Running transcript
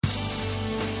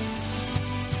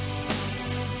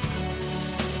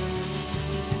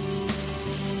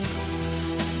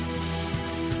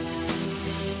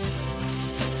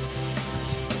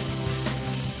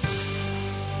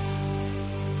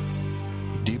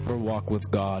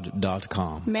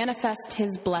deeperwalkwithgod.com. Manifest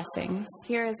His blessings.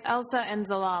 Here is Elsa and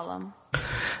Zelalem.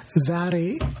 ዛሬ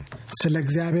ስለ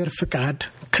እግዚአብሔር ፍቃድ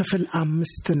ክፍል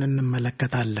 5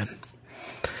 እንመለከታለን።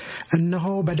 እነሆ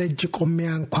በደጅ ቆሜ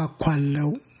አንኳኳለሁ፣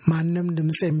 ማንም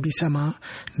ድምጼን ቢሰማ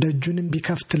ደጁንም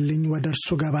ቢከፍትልኝ ወደ እርሱ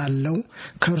ገባለሁ፣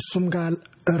 ከእርሱም ጋር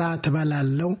እራት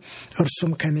እበላለሁ፣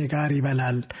 እርሱም ከኔ ጋር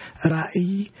ይበላል።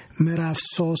 ራእይ ምዕራፍ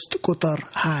 3 ቁጥር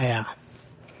 20።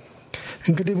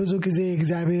 እንግዲህ ብዙ ጊዜ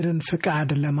እግዚአብሔርን ፍቃድ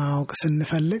ለማወቅ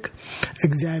ስንፈልግ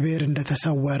እግዚአብሔር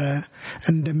እንደተሰወረ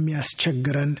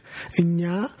እንደሚያስቸግረን እኛ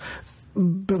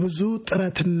በብዙ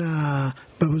ጥረትና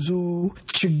በብዙ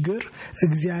ችግር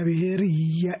እግዚአብሔር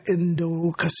እንደው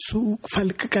ከሱ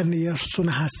ፈልቅቀን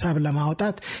የእርሱን ሐሳብ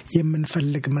ለማውጣት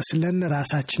የምንፈልግ መስለን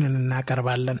ራሳችንን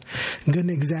እናቀርባለን። ግን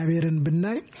እግዚአብሔርን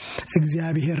ብናይ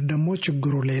እግዚአብሔር ደግሞ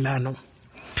ችግሩ ሌላ ነው።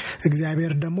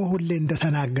 እግዚአብሔር ደግሞ ሁሌ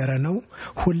እንደተናገረ ነው።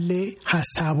 ሁሌ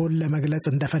ሐሳቡን ለመግለጽ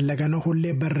እንደፈለገ ነው።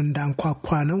 ሁሌ በር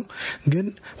እንዳንኳኳ ነው። ግን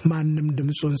ማንም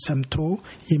ድምጹን ሰምቶ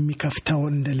የሚከፍተው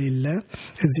እንደሌለ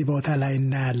እዚህ ቦታ ላይ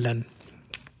እናያለን።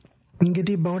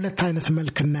 እንግዲህ በሁለት አይነት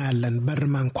መልክ እናያለን በር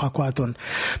ማንኳኳቱን።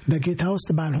 በጌታ ውስጥ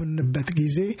ባልሆንበት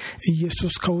ጊዜ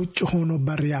ኢየሱስ ከውጭ ሆኖ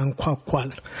በር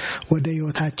ያንኳኳል። ወደ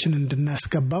ሕይወታችን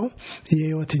እንድናስገባው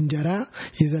የሕይወት እንጀራ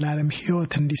የዘላለም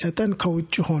ሕይወት እንዲሰጠን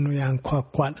ከውጭ ሆኖ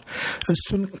ያንኳኳል።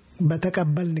 እሱን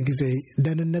በተቀበልን ጊዜ፣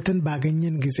 ደህንነትን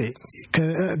ባገኘን ጊዜ፣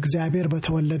 ከእግዚአብሔር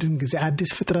በተወለድን ጊዜ፣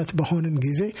 አዲስ ፍጥረት በሆንን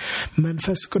ጊዜ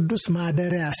መንፈስ ቅዱስ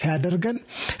ማደሪያ ሲያደርገን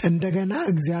እንደገና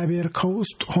እግዚአብሔር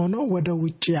ከውስጥ ሆኖ ወደ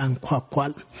ውጭ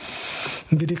ያንኳኳል።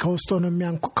 እንግዲህ ከውስጥ ሆኖ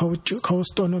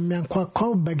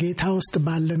የሚያንኳኳው በጌታ ውስጥ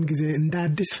ባለን ጊዜ እንደ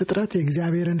አዲስ ፍጥረት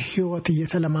የእግዚአብሔርን ሕይወት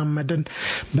እየተለማመደን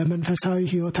በመንፈሳዊ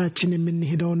ሕይወታችን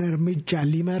የምንሄደውን እርምጃ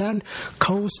ሊመራን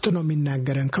ከውስጥ ነው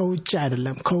የሚናገረን፣ ከውጭ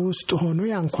አይደለም። ከውስጥ ሆኖ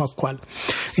ያንኳኳል።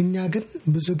 እኛ ግን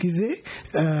ብዙ ጊዜ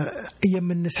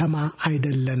የምንሰማ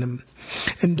አይደለንም።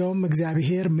 እንደውም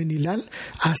እግዚአብሔር ምን ይላል?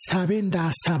 ሐሳቤ እንደ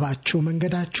ሐሳባችሁ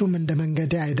መንገዳችሁም እንደ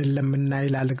መንገዴ አይደለምና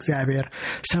ይላል እግዚአብሔር።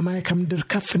 ሰማይ ከምድር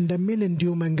ከፍ እንደሚል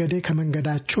እንዲሁ መንገዴ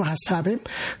ከመንገዳችሁ ሐሳቤም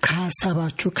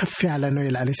ከሐሳባችሁ ከፍ ያለ ነው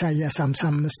ይላል ኢሳይያስ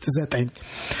 55:9።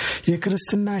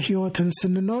 የክርስትና ሕይወትን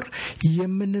ስንኖር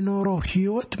የምንኖረው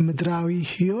ሕይወት ምድራዊ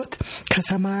ሕይወት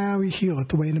ከሰማያዊ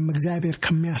ሕይወት ወይንም እግዚአብሔር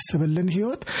ከሚያስብልን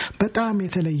ሕይወት በጣም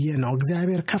የተለየ ነው።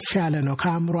 እግዚአብሔር ከፍ ያለ ነው፣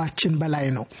 ከአእምሮአችን በላይ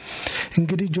ነው።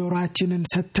 እንግዲህ ጆሮአችንን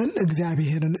ሰጥተን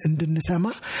እግዚአብሔርን እንድንሰማ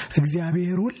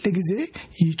እግዚአብሔር ሁሉ ጊዜ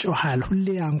ይጮሃል፣ ሁሌ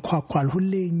ያንኳኳል፣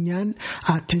 ሁሌ እኛን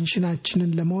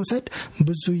አቴንሽናችንን ለመውሰድ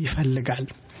ብዙ ይፈልጋል።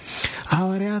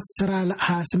 ሐዋርያት ሥራ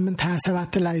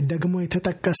 28:27 ላይ ደግሞ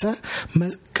የተጠቀሰ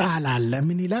ቃል አለ።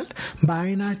 ምን ይላል?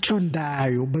 በዓይናቸው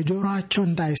እንዳያዩ፣ በጆሮአቸው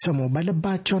እንዳይሰሙ፣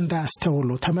 በልባቸው እንዳያስተውሉ፣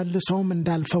 ተመልሰውም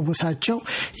እንዳልፈውሳቸው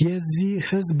የዚህ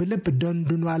ሕዝብ ልብ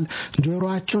ደንድኗል፣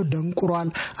 ጆሮአቸው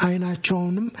ደንቁሯል፣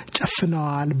 ዓይናቸውንም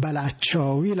ጨፍነዋል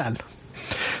በላቸው ይላል።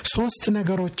 3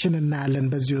 ነገሮችን እናያለን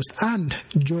በዚህ ውስጥ። 1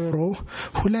 ጆሮ፣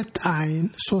 2 ዓይን፣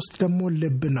 3 ደግሞ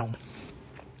ልብ ነው።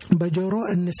 በጆሮ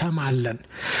እንሰማለን።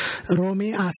 ሮሜ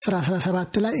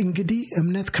 10:17 ላይ እንግዲህ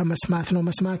እምነት ከመስማት ነው፣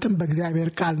 መስማትም በእግዚአብሔር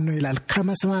ቃል ነው ይላል።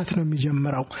 ከመስማት ነው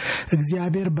የሚጀምረው።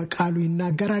 እግዚአብሔር በቃሉ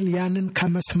ይናገራል፣ ያንን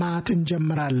ከመስማት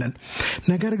እንጀምራለን።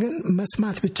 ነገር ግን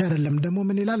መስማት ብቻ አይደለም፣ ደግሞ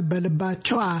ምን ይላል?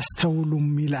 በልባቸው አያስተውሉም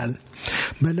ይላል።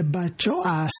 በልባቸው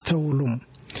አያስተውሉም።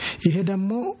 ይሄ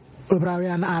ደግሞ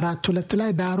ዕብራውያን 4:2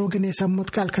 ላይ ዳሩ ግን የሰሙት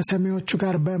ቃል ከሰሚዎቹ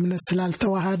ጋር በእምነት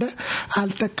ስላልተዋሃደ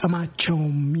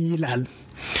አልጠቀማቸውም ይላል።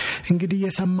 እንግዲህ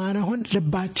የሰማነውን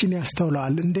ልባችን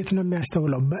ያስተውለዋል። እንዴት ነው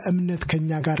የሚያስተውለው? በእምነት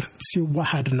ከኛ ጋር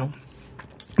ሲዋሃድ ነው።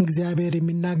 እግዚአብሔር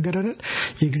የሚናገረንን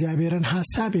የእግዚአብሔርን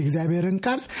ሐሳብ የእግዚአብሔርን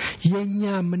ቃል የኛ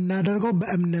የምናደርገው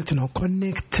በእምነት ነው።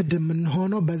 ኮኔክትድ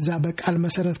የምንሆነው በዛ በቃል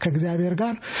መሰረት ከእግዚአብሔር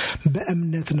ጋር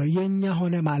በእምነት ነው። የኛ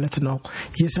ሆነ ማለት ነው።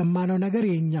 የሰማነው ነገር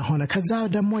የኛ ሆነ። ከዛ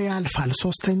ደግሞ ያልፋል።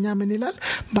 3ኛ ምን ይላል?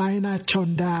 በዓይናቸው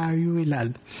እንዳያዩ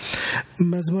ይላል።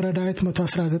 መዝሙረ ዳዊት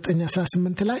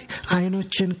 119:18 ላይ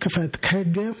ዓይኖችን ክፈት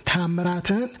ከሕግህ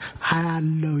ተአምራትን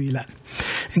አያለው ይላል።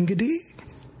 እንግዲህ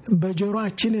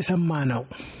በጆሮአችን የሰማነው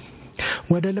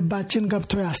ወደ ልባችን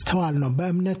ገብቶ ያስተዋል ነው።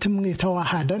 በእምነትም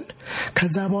የተዋሃደን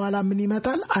ከዛ በኋላ ምን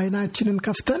ይመጣል? ዓይናችንን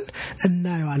ከፍተን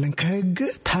እናየዋለን። ከሕግ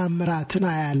ተአምራትን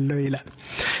አያለው ይላል።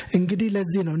 እንግዲህ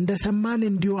ለዚህ ነው እንደሰማን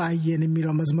እንዲሁ አየን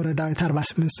የሚለው መዝሙረ ዳዊት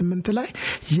 48:8 ላይ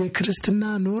የክርስትና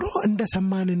ኑሮ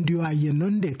እንደሰማን እንዲሁ አየን ነው።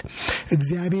 እንዴት?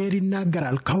 እግዚአብሔር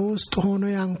ይናገራል፣ ከውስጥ ሆኖ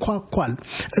ያንኳኳል፣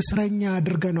 እስረኛ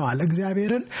አድርገነዋል።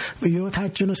 እግዚአብሔርን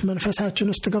ሕይወታችን ውስጥ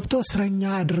መንፈሳችን ውስጥ ገብቶ እስረኛ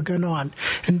አድርገነዋል።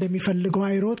 እንደሚፈልገው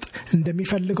አይሮጥ፣ እንደሚ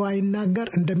እንደሚፈልገው አይናገር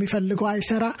እንደሚፈልገው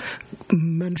አይሰራ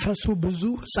መንፈሱ ብዙ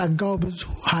ጸጋው ብዙ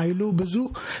ኃይሉ ብዙ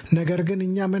ነገር ግን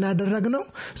እኛ ምን አደረግነው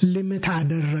ሊሚት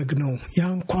አደረግነው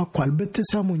ያንኳኳል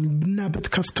ብትሰሙኝ እና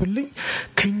ብትከፍቱልኝ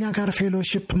ከኛ ጋር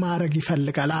ፌሎሺፕ ማድረግ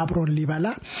ይፈልጋል አብሮን ሊበላ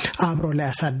አብሮ ላይ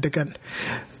ያሳድገን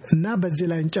እና በዚህ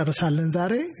ላይ እንጨርሳለን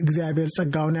ዛሬ እግዚአብሔር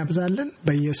ጸጋውን ያብዛልን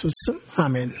በኢየሱስ ስም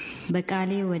አሜን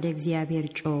በቃሌ ወደ እግዚአብሔር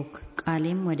ጮክ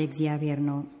ቃሌም ወደ እግዚአብሔር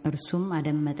ነው እርሱም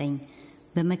አደመጠኝ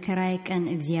በመከራዬ ቀን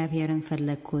እግዚአብሔርን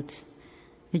ፈለግኩት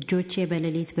እጆቼ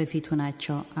በሌሊት በፊቱ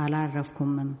ናቸው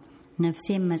አላረፍኩምም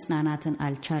ነፍሴም መጽናናትን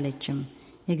አልቻለችም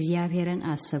እግዚአብሔርን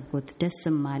አሰብኩት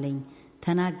ደስም አለኝ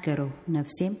ተናገረው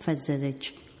ነፍሴም ፈዘዘች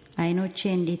አይኖቼ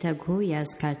እንዲተጉ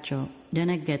ያዝካቸው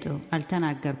ደነገጠው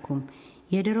አልተናገርኩም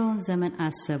የድሮውን ዘመን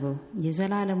አሰበው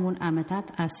የዘላለሙን ዓመታት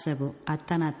አሰበው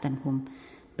አተናተንኩም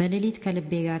በሌሊት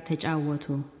ከልቤ ጋር ተጫወቱ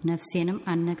ነፍሴንም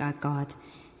አነቃቃዋት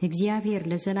እግዚአብሔር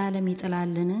ለዘላለም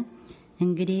ይጥላልን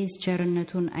እንግዲህስ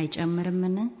ቸርነቱን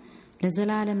አይጨምርምን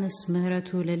ለዘላለምስ ምህረቱ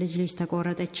ለልጅ ልጅ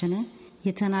ተቆረጠችን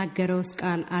የተናገረውስ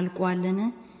ቃል አልቋልን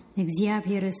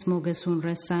እግዚአብሔርስ ሞገሱን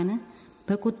ረሳን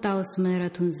በቁጣውስ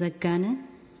ምህረቱን ዘጋን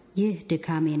ይህ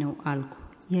ድካሜ ነው አልኩ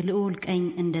የልዑል ቀኝ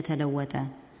እንደተለወጠ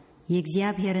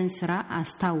የእግዚአብሔርን ሥራ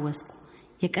አስታወስኩ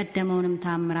የቀደመውንም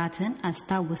ታምራትን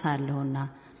አስታውሳለሁና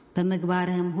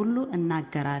በመግባርህም ሁሉ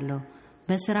እናገራለሁ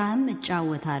በሥራህም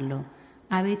እጫወታለሁ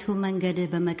አቤቱ መንገድህ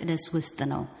በመቅደስ ውስጥ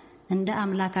ነው እንደ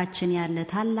አምላካችን ያለ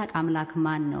ታላቅ አምላክ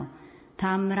ማን ነው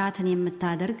ታምራትን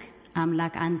የምታደርግ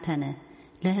አምላክ አንተ ነህ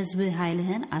ለሕዝብህ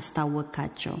ኃይልህን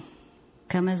አስታወቅካቸው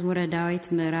ከመዝሙረ ዳዊት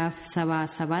ምዕራፍ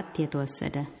 77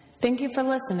 የተወሰደ Thank you for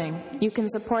listening. You can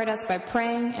support us by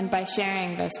praying and by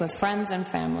sharing this with friends and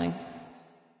family.